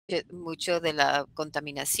mucho de la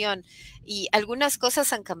contaminación. Y algunas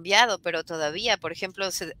cosas han cambiado, pero todavía, por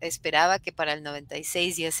ejemplo, se esperaba que para el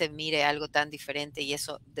 96 ya se mire algo tan diferente y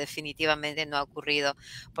eso definitivamente no ha ocurrido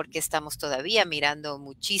porque estamos todavía mirando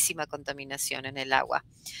muchísima contaminación en el agua.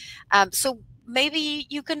 So maybe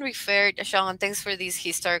you can refer, Sean, thanks for this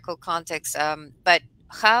historical context, but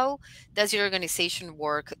how does your organization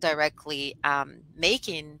work directly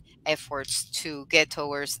making efforts to get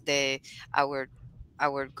towards our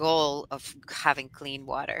our goal of having clean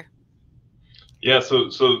water? Yeah, so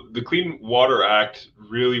the Clean Water Act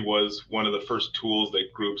really was one of the first tools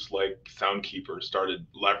that groups like Soundkeeper started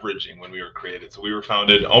leveraging when we were created. So we were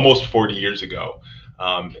founded almost 40 years ago,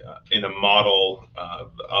 in a model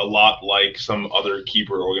a lot like some other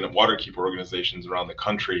water keeper organizations around the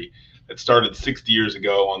country. It started 60 years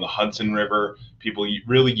ago on the Hudson River, people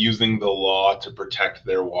really using the law to protect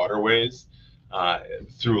their waterways.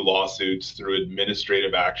 Through lawsuits, through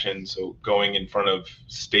administrative action. So going in front of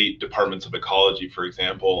state departments of ecology, for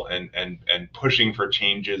example, and pushing for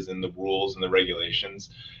changes in the rules and the regulations.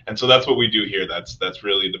 And so that's what we do here. That's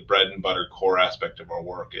really the bread and butter core aspect of our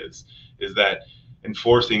work is that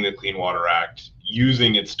enforcing the Clean Water Act,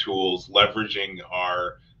 using its tools, leveraging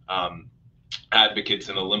our advocates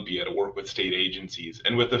in Olympia to work with state agencies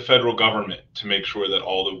and with the federal government to make sure that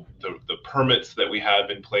all the permits that we have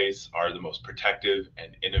in place are the most protective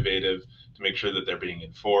and innovative, to make sure that they're being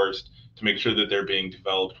enforced, to make sure that they're being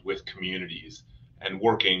developed with communities and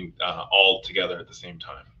working all together at the same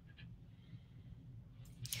time.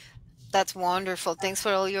 That's wonderful. Thanks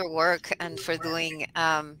for all your work and for doing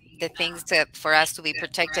the things for us to be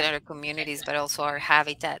protected in our communities, but also our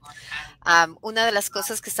habitat. Una de las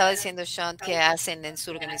cosas que estaba diciendo Sean que hacen en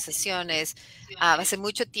su organización es, hace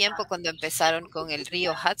mucho tiempo cuando empezaron con el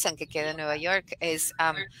río Hudson que queda en Nueva York, es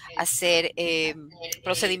hacer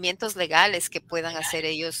procedimientos legales que puedan hacer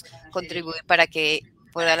ellos contribuir para que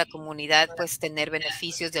pueda la comunidad pues tener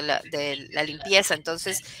beneficios de la limpieza.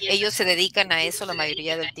 Entonces ellos se dedican a eso la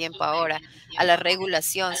mayoría del tiempo ahora, a la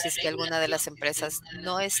regulación, si es que alguna de las empresas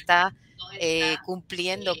no está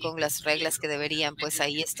cumpliendo con las reglas que deberían, pues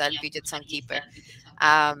ahí está el Puget Soundkeeper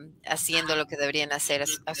haciendo lo que deberían hacer,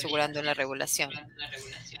 asegurando la regulación.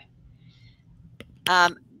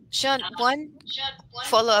 Sean, one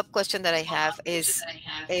follow-up question that I have is,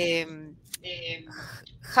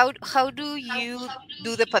 how do you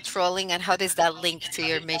do the patrolling and how does that link to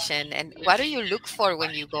your mission? And what do you look for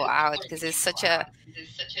when you go out? Because it's such a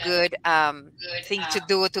good thing to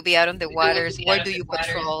do, to be out on the waters. Where do you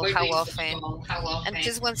patrol? How often? And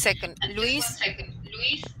just one second. Luis,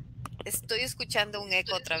 estoy escuchando un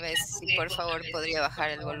eco otra vez. Si por favor podría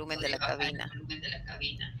bajar el volumen de la cabina.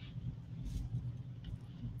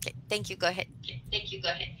 Okay, thank you. Go ahead.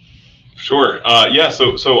 Sure. Yeah.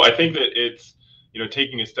 So I think that it's,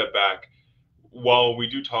 taking a step back, while we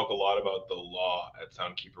do talk a lot about the law at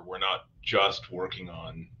Soundkeeper, we're not just working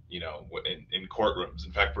on, in courtrooms.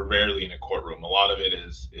 In fact, we're rarely in a courtroom. A lot of it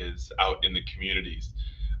is out in the communities.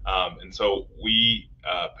 And so we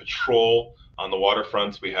patrol on the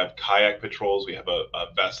waterfronts. We have kayak patrols. We have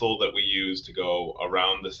a vessel that we use to go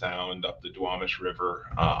around the Sound, up the Duwamish River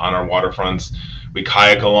on our waterfronts. We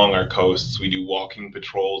kayak along our coasts. We do walking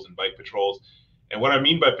patrols and bike patrols. And what I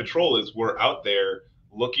mean by patrol is we're out there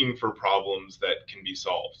looking for problems that can be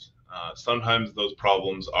solved. Sometimes those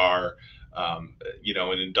problems are,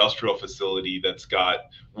 an industrial facility that's got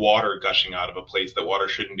water gushing out of a place that water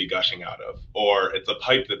shouldn't be gushing out of, or it's a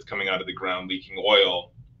pipe that's coming out of the ground leaking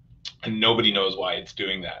oil, and nobody knows why it's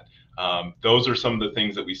doing that. Those are some of the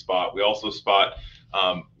things that we spot. We also spot,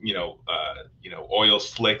 oil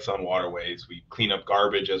slicks on waterways. We clean up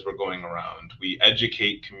garbage as we're going around. We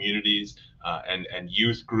educate communities and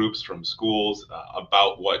youth groups from schools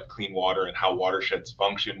about what clean water and how watersheds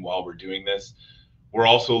function while we're doing this. We're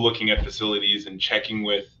also looking at facilities and checking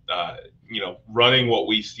with, running what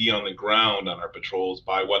we see on the ground on our patrols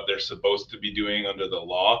by what they're supposed to be doing under the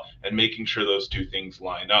law, and making sure those two things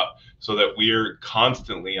line up so that we're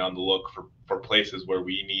constantly on the look for places where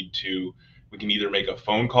we can either make a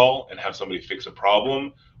phone call and have somebody fix a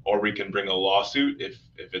problem, or we can bring a lawsuit if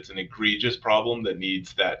it's an egregious problem that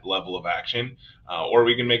needs that level of action, or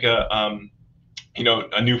we can make a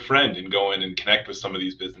new friend and go in and connect with some of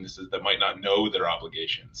these businesses that might not know their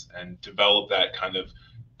obligations and develop that kind of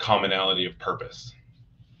commonality of purpose.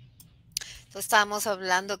 Entonces, estábamos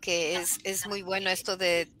hablando que es muy bueno esto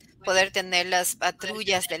de poder tener las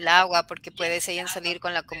patrullas del agua, porque puedes ellos salir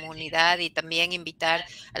con la comunidad y también invitar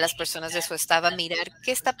a las personas de su estado a mirar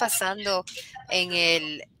qué está pasando en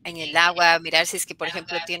en el agua, mirar si es que, por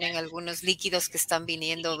ejemplo, tienen algunos líquidos que están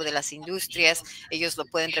viniendo de las industrias, ellos lo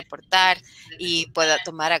pueden reportar y pueda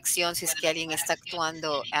tomar acción si es que alguien está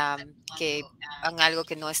actuando que en algo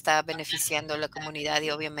que no está beneficiando a la comunidad y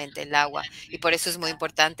obviamente el agua. Y por eso es muy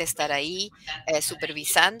importante estar ahí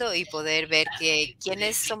supervisando y poder ver que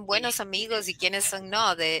quiénes son buenos amigos y quiénes son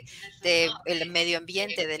no de el medio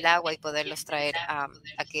ambiente, del agua y poderlos traer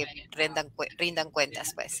a que rindan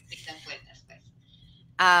cuentas, pues.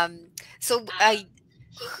 So I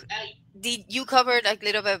did you covered a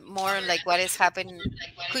little bit more on like what has happened.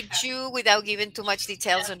 Could you, without giving too much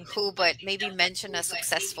details on who, but maybe mention a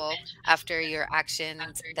successful after your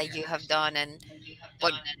actions that you have done and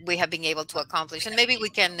what we have been able to accomplish, and maybe we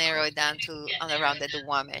can narrow it down to on around the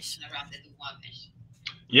Duwamish.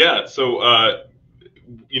 Yeah, so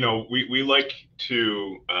we like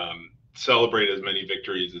to celebrate as many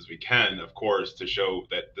victories as we can, of course, to show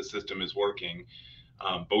that the system is working.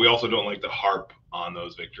 But we also don't like to harp on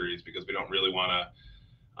those victories because we don't really want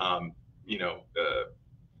to,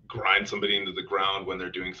 grind somebody into the ground when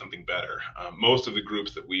they're doing something better. Most of the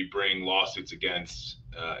groups that we bring lawsuits against,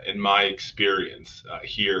 in my experience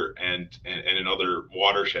here and in other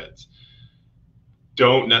watersheds,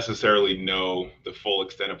 don't necessarily know the full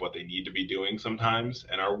extent of what they need to be doing sometimes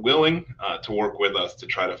and are willing to work with us to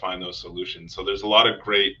try to find those solutions. So there's a lot of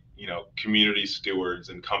great, community stewards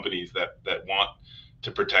and companies that want to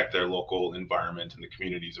protect their local environment and the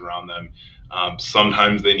communities around them.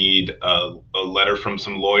 Sometimes they need a letter from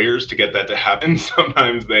some lawyers to get that to happen.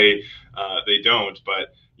 Sometimes they don't.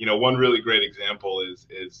 But one really great example is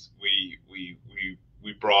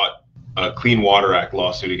we brought a Clean Water Act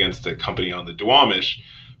lawsuit against a company on the Duwamish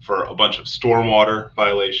for a bunch of stormwater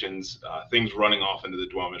violations, things running off into the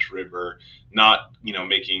Duwamish River, not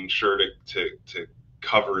making sure to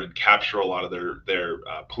cover and capture a lot of their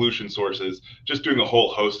pollution sources, just doing a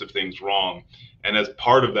whole host of things wrong. And as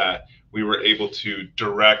part of that, we were able to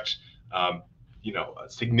direct a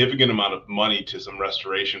significant amount of money to some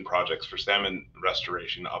restoration projects for salmon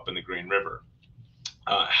restoration up in the Green River,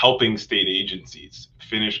 helping state agencies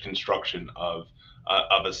finish construction of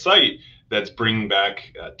a site that's bringing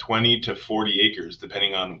back 20 to 40 acres,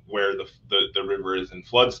 depending on where the river is in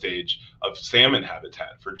flood stage, of salmon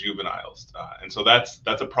habitat for juveniles. And so that's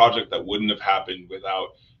a project that wouldn't have happened without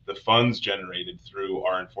the funds generated through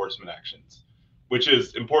our enforcement actions, which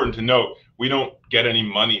is important to note. We don't get any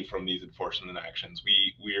money from these enforcement actions.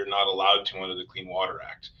 We are not allowed to under the Clean Water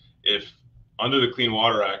Act. If under the Clean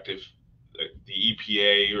Water Act, if the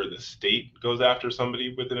EPA or the state goes after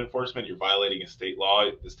somebody with an enforcement, you're violating a state law,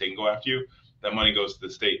 the state can go after you, that money goes to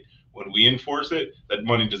the state. When we enforce it, that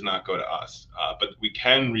money does not go to us, but we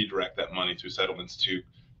can redirect that money through settlements to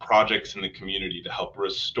projects in the community to help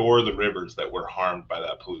restore the rivers that were harmed by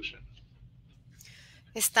that pollution.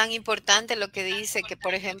 Es tan importante lo que dice que,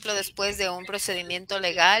 por ejemplo, después de un procedimiento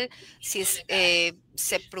legal, si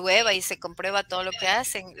se prueba y se comprueba todo lo que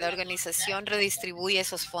hacen, la organización redistribuye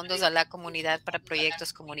esos fondos a la comunidad para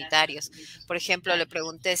proyectos comunitarios. Por ejemplo, le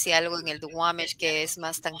pregunté si algo en el Duwamish que es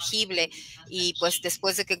más tangible y pues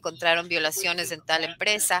después de que encontraron violaciones en tal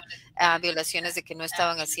empresa, violaciones de que no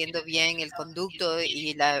estaban haciendo bien el conducto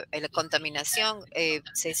y la contaminación,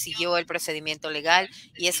 se siguió el procedimiento legal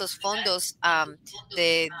y esos fondos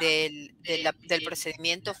del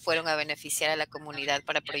procedimiento fueron a beneficiar a la comunidad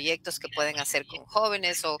para proyectos que pueden hacer con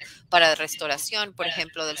jóvenes o para restauración, por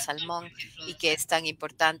ejemplo, del salmón, y que es tan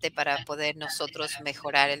importante para poder nosotros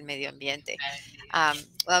mejorar el medio ambiente.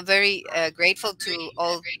 I'm very grateful to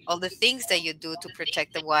all the things that you do to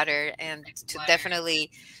protect the water and to definitely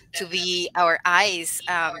to be our eyes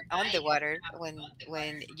on the water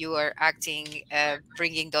when you are acting,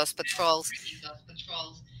 bringing those patrols.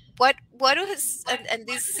 What was, and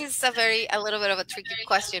this is a little bit of a tricky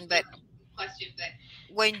question, but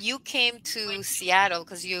when you came to Seattle,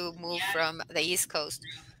 because you moved from the East Coast,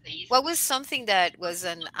 what was something that was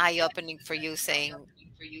an eye-opening for you, saying,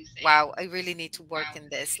 wow, I really need to work in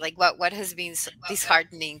this? Like what has been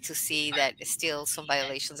disheartening to see that still some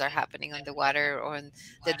violations are happening on the water or on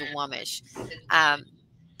the Duwamish,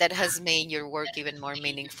 that has made your work even more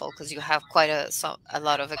meaningful, because you have quite a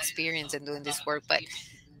lot of experience in doing this work, but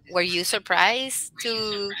were you surprised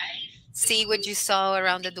to see what you saw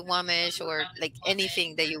around the Duwamish, or like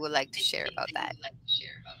anything that you would like to share about that?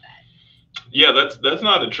 Yeah, that's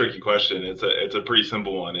not a tricky question. It's a pretty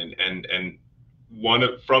simple one, and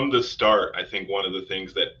from the start, I think one of the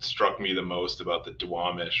things that struck me the most about the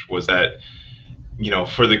Duwamish was that,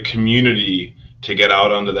 for the community to get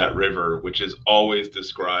out onto that river, which is always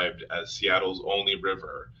described as Seattle's only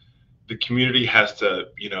river, the community has to,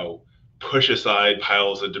 push aside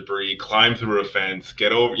piles of debris, climb through a fence,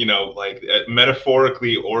 get over, like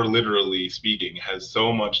metaphorically or literally speaking, has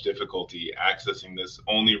so much difficulty accessing this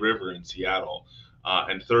only river in Seattle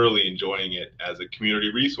and thoroughly enjoying it as a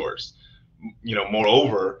community resource.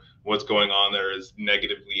 Moreover, what's going on there is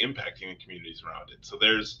negatively impacting the communities around it. So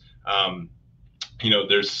there's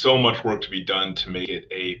so much work to be done to make it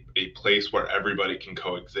a place where everybody can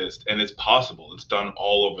coexist. And it's possible. It's done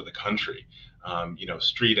all over the country.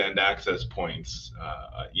 Street end access points,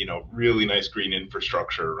 really nice green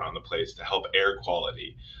infrastructure around the place to help air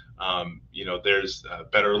quality. There's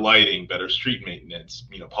better lighting, better street maintenance,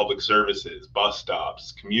 public services, bus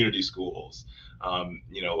stops, community schools,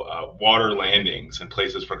 water landings and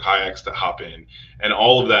places for kayaks to hop in. And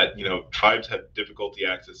all of that, tribes have difficulty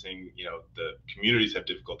accessing, the communities have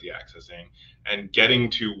difficulty accessing, and getting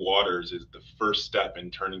to waters is the first step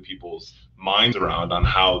in turning people's minds around on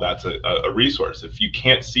how that's a resource. If you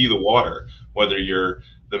can't see the water, whether you're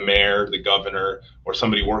the mayor, the governor, or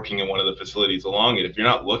somebody working in one of the facilities along it, if you're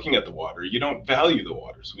not looking at the water, you don't value the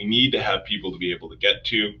water. So we need to have people to be able to get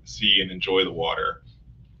to, see, and enjoy the water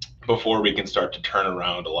before we can start to turn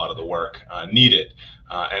around a lot of the work needed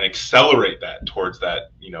and accelerate that towards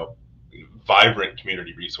that, vibrant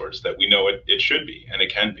community resource that we know it should be and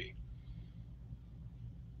it can be.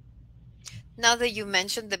 Now that you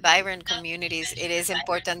mentioned the vibrant communities, it is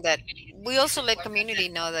important that we also let community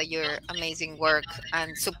know that your amazing work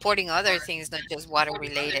and supporting other things, not just water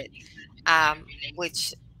related,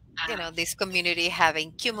 which, this community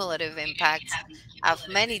having cumulative impacts of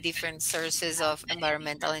many different sources of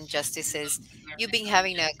environmental injustices. You've been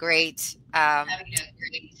having a great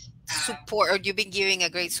support, or you've been giving a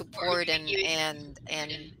great support and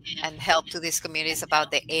help to these communities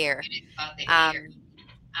about the air.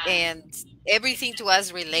 And everything to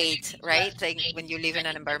us relate, right? Like when you live in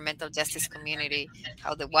an environmental justice community,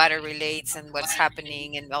 how the water relates and what's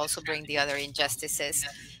happening, and also bring the other injustices.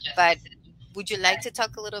 But would you like to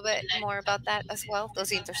talk a little bit more about that as well,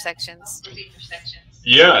 those intersections?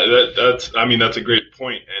 Yeah, that's a great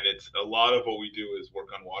point. And it's a lot of what we do is work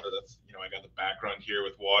on water. That's, I got the background here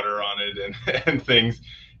with water on it and things.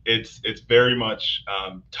 It's very much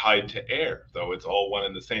tied to air, though. It's all one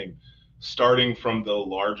and the same. Starting from the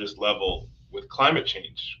largest level with climate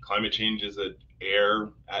change. Climate change is an air,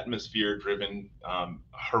 atmosphere-driven,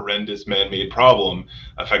 horrendous man-made problem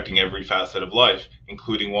affecting every facet of life,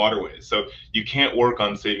 including waterways. So you can't work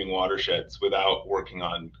on saving watersheds without working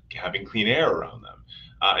on having clean air around them.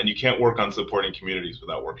 And you can't work on supporting communities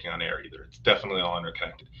without working on air either. It's definitely all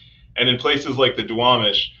interconnected. And in places like the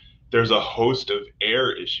Duwamish, there's a host of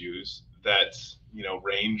air issues that,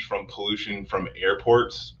 range from pollution from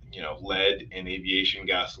airports, lead in aviation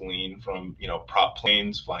gasoline from, prop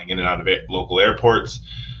planes flying in and out of local airports,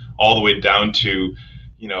 all the way down to,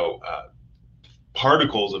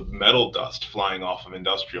 particles of metal dust flying off of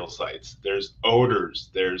industrial sites. There's odors,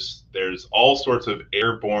 there's all sorts of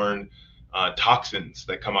airborne toxins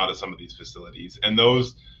that come out of some of these facilities. And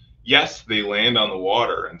those, yes, they land on the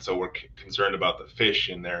water. And so we're concerned about the fish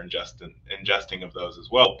in their ingesting of those as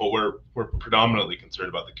well. But we're predominantly concerned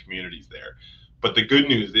about the communities there. But the good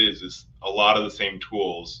news is a lot of the same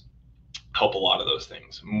tools help a lot of those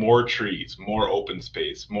things. More trees, more open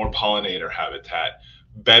space, more pollinator habitat,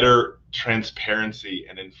 better transparency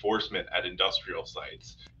and enforcement at industrial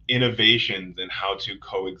sites, innovations in how to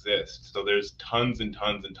coexist. So there's tons and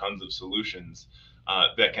tons and tons of solutions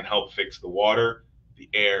that can help fix the water, the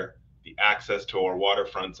air, the access to our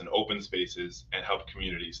waterfronts and open spaces, and help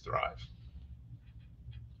communities thrive.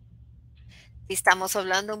 Estamos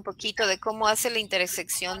hablando un poquito de cómo hace la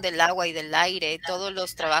intersección del agua y del aire, todos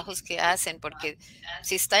los trabajos que hacen, porque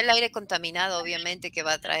si está el aire contaminado, obviamente que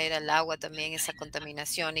va a traer al agua también esa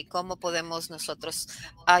contaminación, y cómo podemos nosotros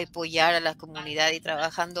apoyar a la comunidad y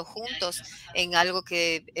trabajando juntos en algo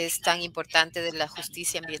que es tan importante de la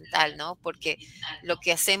justicia ambiental, ¿no? Porque lo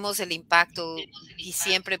que hacemos, el impacto y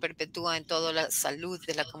siempre perpetúa en toda la salud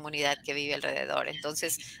de la comunidad que vive alrededor.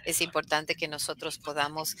 Entonces es importante que nosotros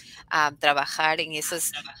podamos trabajar en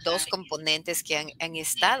esos dos componentes que han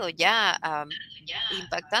estado ya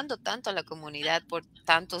impactando tanto a la comunidad por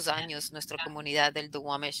tantos años, nuestra comunidad del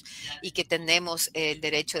Duwamish, y que tenemos el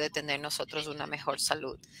derecho de tener nosotros una mejor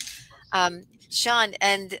salud. Sean,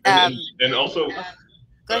 and also,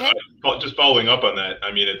 go ahead. Just following up on that,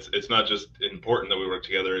 I mean, it's not just important that we work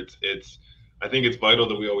together. I think it's vital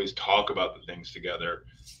that we always talk about the things together.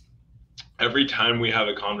 Every time we have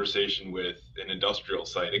a conversation with an industrial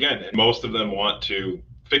site, again, and most of them want to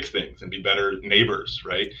fix things and be better neighbors,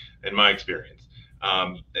 right? In my experience,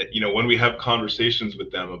 when we have conversations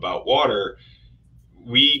with them about water,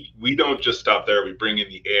 we don't just stop there. We bring in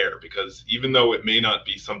the air, because even though it may not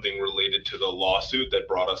be something related to the lawsuit that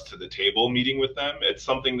brought us to the table meeting with them, it's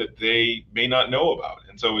something that they may not know about.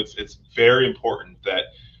 And so it's very important that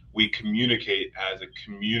we communicate as a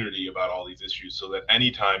community about all these issues, so that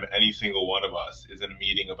anytime any single one of us is in a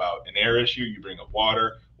meeting about an air issue, you bring up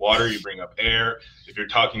water, you bring up air. If you're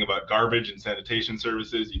talking about garbage and sanitation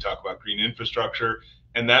services, you talk about green infrastructure.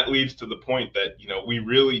 And that leads to the point that, we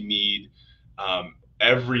really need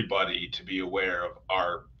everybody to be aware of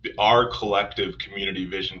our collective community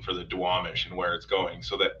vision for the Duwamish and where it's going,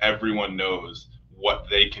 so that everyone knows what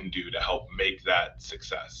they can do to help make that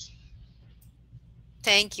success.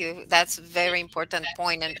 Thank you. That's a very important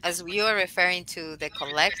point. And as you are referring to the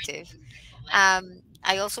collective,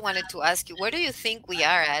 I also wanted to ask you, where do you think we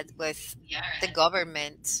are at with the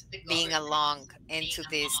government being along into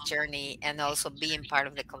this journey and also being part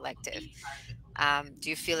of the collective? Do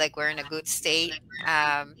you feel like we're in a good state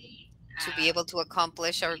to be able to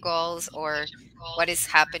accomplish our goals, or what is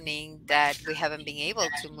happening that we haven't been able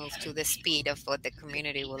to move to the speed of what the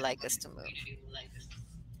community would like us to move?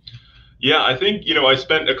 Yeah, I think, I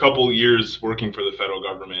spent a couple of years working for the federal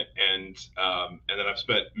government, and then I've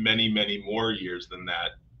spent many, many more years than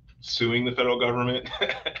that suing the federal government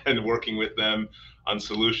and working with them on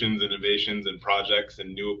solutions, innovations, and projects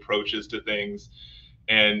and new approaches to things.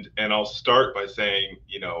 And I'll start by saying,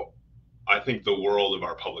 I think the world of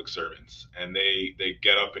our public servants, and they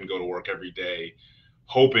get up and go to work every day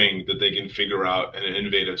hoping that they can figure out an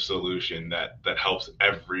innovative solution that helps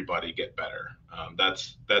everybody get better.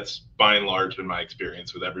 That's by and large been my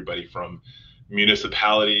experience with everybody from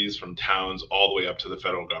municipalities, from towns, all the way up to the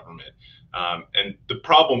federal government. And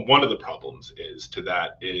one of the problems is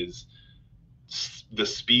the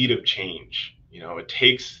speed of change.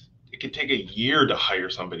 It could take a year to hire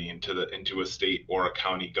somebody into a state or a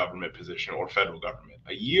county government position or federal government.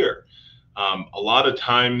 A year. A lot of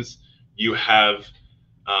times you have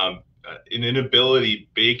an inability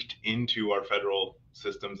baked into our federal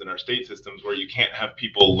systems and our state systems, where you can't have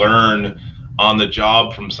people learn on the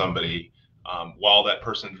job from somebody while that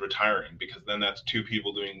person's retiring, because then that's two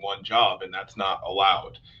people doing one job, and that's not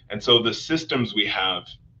allowed. And so the systems we have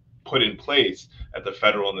put in place at the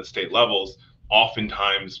federal and the state levels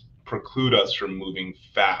oftentimes preclude us from moving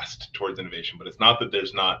fast towards innovation. But it's not that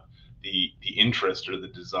there's not the interest or the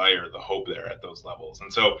desire, the hope there at those levels.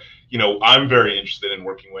 And so, I'm very interested in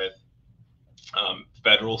working with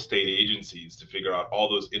federal, state agencies to figure out all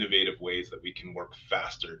those innovative ways that we can work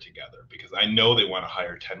faster together, because I know they want to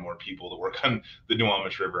hire 10 more people to work on the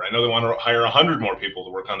Duwamish River. I know they want to hire 100 more people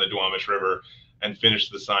to work on the Duwamish River and finish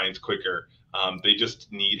the science quicker. They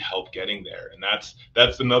just need help getting there. And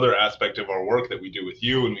that's another aspect of our work that we do with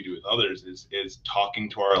you and we do with others, is talking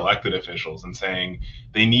to our elected officials and saying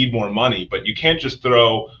they need more money, but you can't just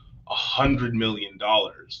throw $100 million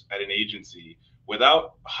at an agency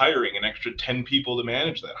without hiring an extra 10 people to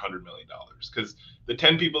manage that $100 million. Because the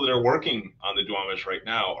 10 people that are working on the Duwamish right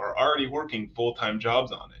now are already working full-time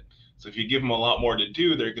jobs on it. So if you give them a lot more to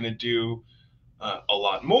do, they're going to do a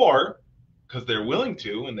lot more, because they're willing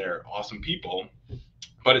to, and they're awesome people,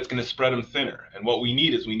 but it's going to spread them thinner. And what we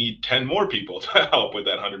need 10 more people to help with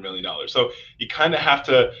that $100 million. So you kind of have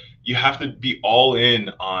to be all in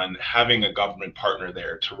on having a government partner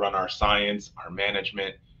there to run our science, our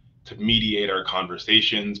management, to mediate our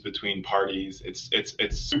conversations between parties. It's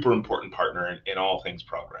super important partner in all things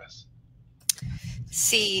progress.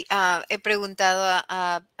 Sí, he preguntado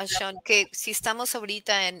a Sean que si estamos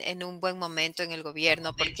ahorita en un buen momento en el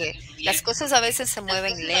gobierno, porque las cosas a veces se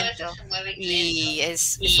mueven lento y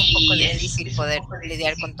es un poco difícil poder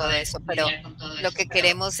lidiar con todo eso, pero lo que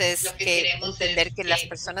queremos es entender que las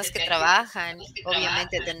personas que trabajan,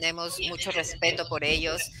 obviamente tenemos mucho respeto por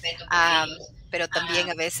ellos, pero también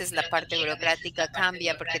a veces la parte burocrática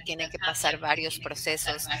cambia porque tienen que pasar varios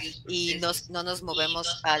procesos y no nos movemos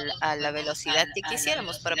a la velocidad que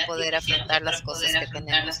quisiéramos para poder afrontar las cosas que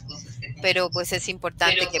tenemos. Pero pues es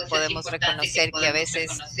importante que podemos reconocer que a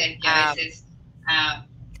veces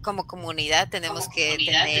como comunidad tenemos que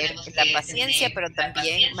tener la paciencia, pero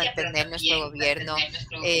también mantener nuestro gobierno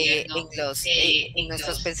en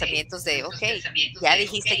nuestros pensamientos de, ok, ya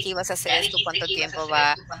dijiste que ibas a hacer esto, ¿cuánto tiempo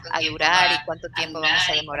va a durar y cuánto tiempo vamos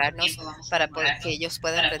a demorarnos para que ellos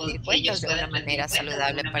puedan rendir cuentas de una manera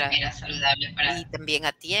saludable y también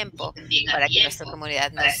a tiempo para que nuestra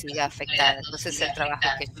comunidad no siga afectada? Entonces, el trabajo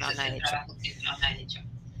que Sean ha hecho.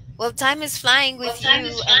 Well, time is flying with you,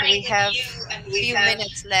 and we have a few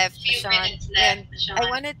minutes left, Sean. And I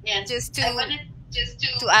wanted just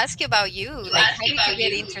to ask you about you. Like, how did you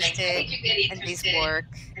get interested in this work?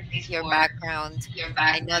 your background.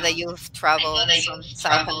 I know that you've traveled some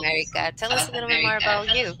South America. Tell us a little bit more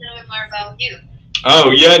about you.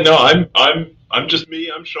 Oh yeah, no, I'm just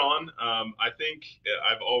me. I'm Sean. I think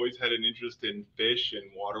I've always had an interest in fish and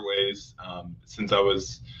waterways since I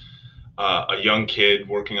was a young kid,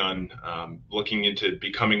 working on looking into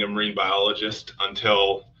becoming a marine biologist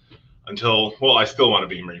until well, I still want to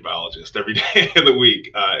be a marine biologist every day of the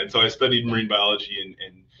week. And so I studied marine biology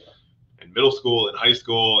in middle school, in high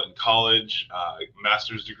school, in college,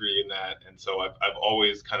 master's degree in that. And so I've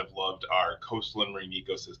always kind of loved our coastal and marine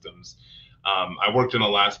ecosystems. I worked in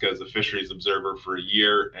Alaska as a fisheries observer for a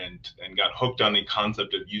year and got hooked on the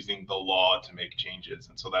concept of using the law to make changes.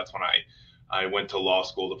 And so that's when I went to law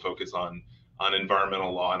school to focus on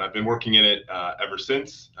environmental law, and I've been working in it ever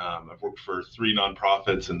since. I've worked for 3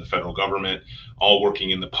 nonprofits in the federal government, all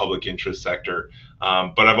working in the public interest sector.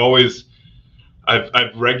 But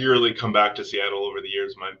I've regularly come back to Seattle over the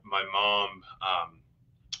years. My mom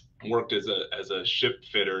worked as a ship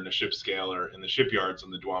fitter and a ship scaler in the shipyards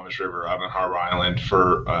on the Duwamish River out on Harbor Island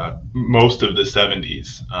for most of the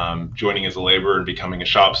 70s, joining as a laborer and becoming a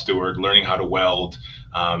shop steward, learning how to weld,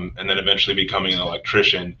 and then eventually becoming an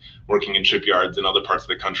electrician, working in shipyards in other parts of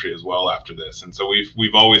the country as well after this. And so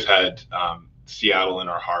we've always had Seattle in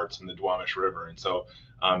our hearts and the Duwamish River. And so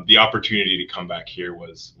the opportunity to come back here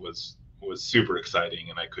was super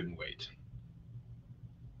exciting, and I couldn't wait.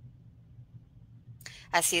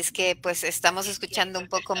 Así es que pues estamos escuchando un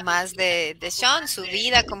poco más de Sean, su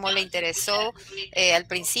vida, cómo le interesó al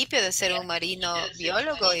principio de ser un marino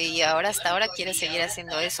biólogo y ahora hasta ahora quiere seguir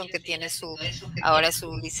haciendo eso, aunque tiene ahora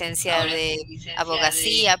su licencia de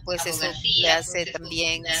abogacía, pues eso le hace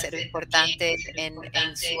también ser importante en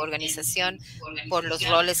su organización por los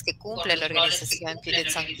roles que cumple la organización Puget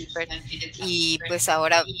Soundkeeper, y pues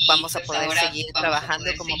ahora vamos a poder seguir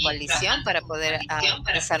trabajando como coalición para poder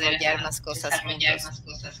desarrollar más cosas juntos.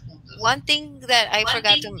 One thing that I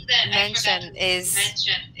forgot to mention is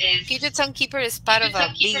Puget Soundkeeper is part of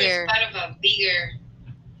a bigger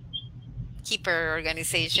keeper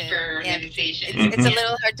organization. And it's a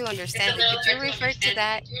little hard to understand. Could you refer to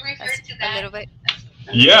that a little bit?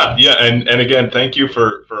 Yeah, and again, thank you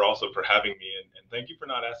for also for having me, and thank you for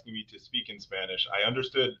not asking me to speak in Spanish. I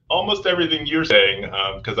understood almost everything you're saying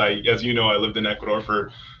because as you know, I lived in Ecuador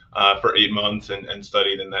for 8 months and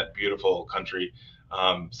studied in that beautiful country.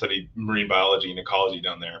 Studied marine biology and ecology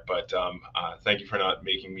down there, but thank you for not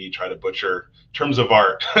making me try to butcher terms of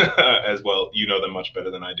art as well. You know them much better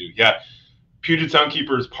than I do. Yeah, Puget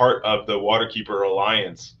Soundkeeper is part of the Waterkeeper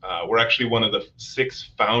Alliance. We're actually one of the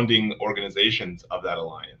 6 founding organizations of that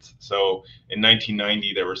alliance. So in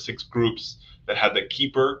 1990, there were 6 groups that had the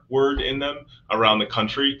keeper word in them around the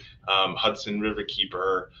country. Hudson River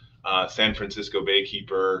Keeper, San Francisco Bay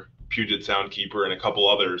Keeper, Puget Soundkeeper, and a couple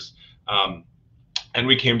others. And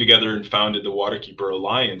we came together and founded the Waterkeeper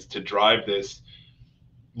Alliance to drive this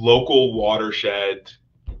local watershed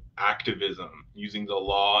activism using the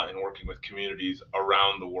law and working with communities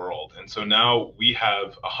around the world. And so now we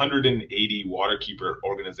have 180 Waterkeeper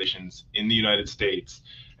organizations in the United States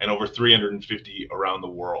and over 350 around the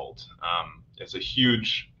world. It's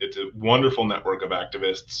a wonderful network of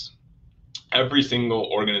activists. Every single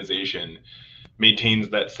organization maintains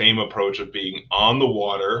that same approach of being on the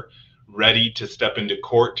water, ready to step into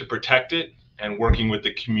court to protect it, and working with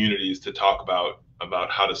the communities to talk about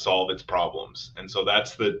how to solve its problems. And so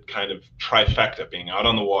that's the kind of trifecta: being out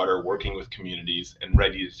on the water, working with communities, and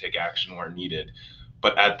ready to take action where needed,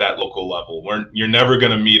 but at that local level. You're never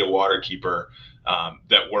going to meet a waterkeeper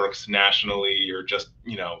that works nationally or just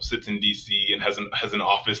sits in DC and has an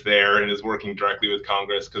office there and is working directly with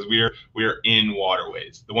Congress, because we're in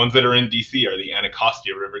waterways. The ones that are in DC are the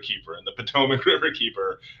Anacostia River Keeper and the Potomac River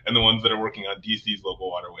Keeper, and the ones that are working on DC's local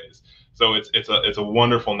waterways. So it's a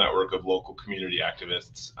wonderful network of local community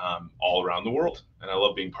activists all around the world, and I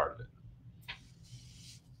love being part of it.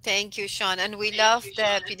 Thank you, Sean. And we love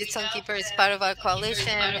that Puget Soundkeeper is part of our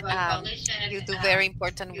coalition. You do very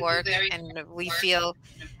important work, and we feel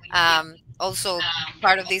also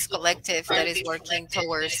part of this collective that is working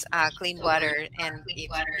towards clean water. And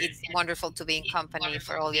it's wonderful to be in company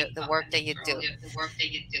for all the work that you do.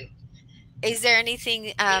 Is there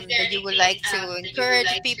anything that you would like to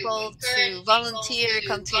encourage people to volunteer,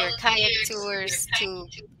 come to your kayak tours, to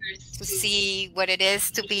see what it is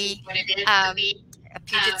to be a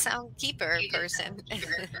Puget Soundkeeper person?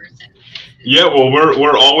 Yeah, well,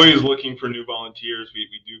 we're always looking for new volunteers. We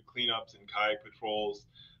do cleanups and kayak patrols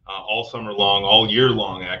all summer long, all year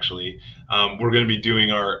long, actually. We're going to be doing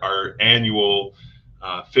our annual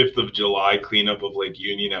 5th of July cleanup of Lake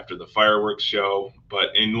Union after the fireworks show.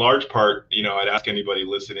 But in large part, I'd ask anybody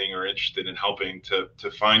listening or interested in helping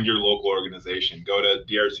to find your local organization. Go to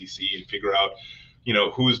DRCC and figure out,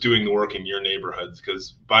 who's doing the work in your neighborhoods.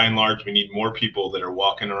 Because by and large, we need more people that are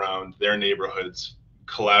walking around their neighborhoods,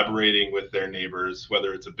 collaborating with their neighbors,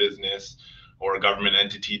 whether it's a business or a government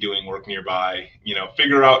entity doing work nearby.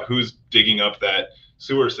 Figure out who's digging up that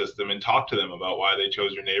sewer system and talk to them about why they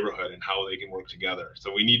chose your neighborhood and how they can work together.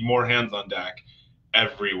 So we need more hands on deck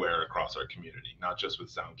everywhere across our community, not just with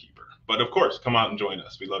Soundkeeper. But of course, come out and join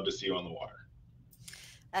us. We'd love to see you on the water.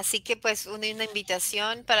 Así que pues una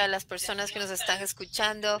invitación para las personas que nos están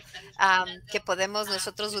escuchando, que podemos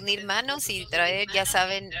nosotros unir manos y traer, ya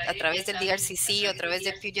saben, a través del DRCC o a través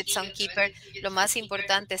de Puget Soundkeeper, lo más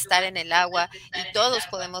importante es estar en el agua y todos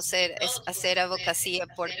podemos hacer abogacía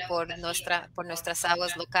por nuestras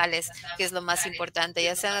aguas locales, que es lo más importante,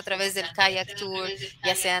 ya sean a través del kayak tour,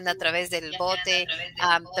 ya sean a través del bote.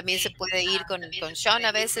 También se puede ir con Sean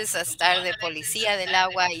a veces a estar de policía del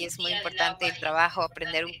agua y es muy importante el trabajo,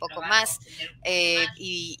 aprender un poco más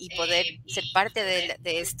y poder ser parte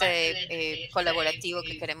de este colaborativo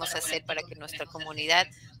que queremos hacer para que nuestra comunidad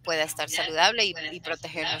pueda estar saludable y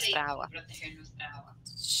proteger nuestra agua.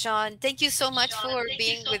 Sean, thank you so much for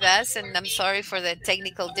being with us, and I'm sorry for the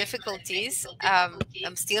technical difficulties.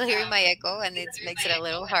 I'm still hearing my echo, and it makes it a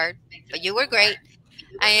little hard, but you were great.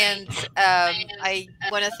 And I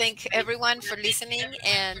want to thank everyone for listening,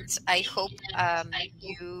 and I hope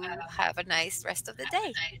you have a nice rest of the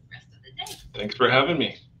day. Thanks for having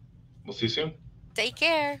me. We'll see you soon. Take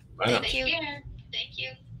care. Bye Thank now. you.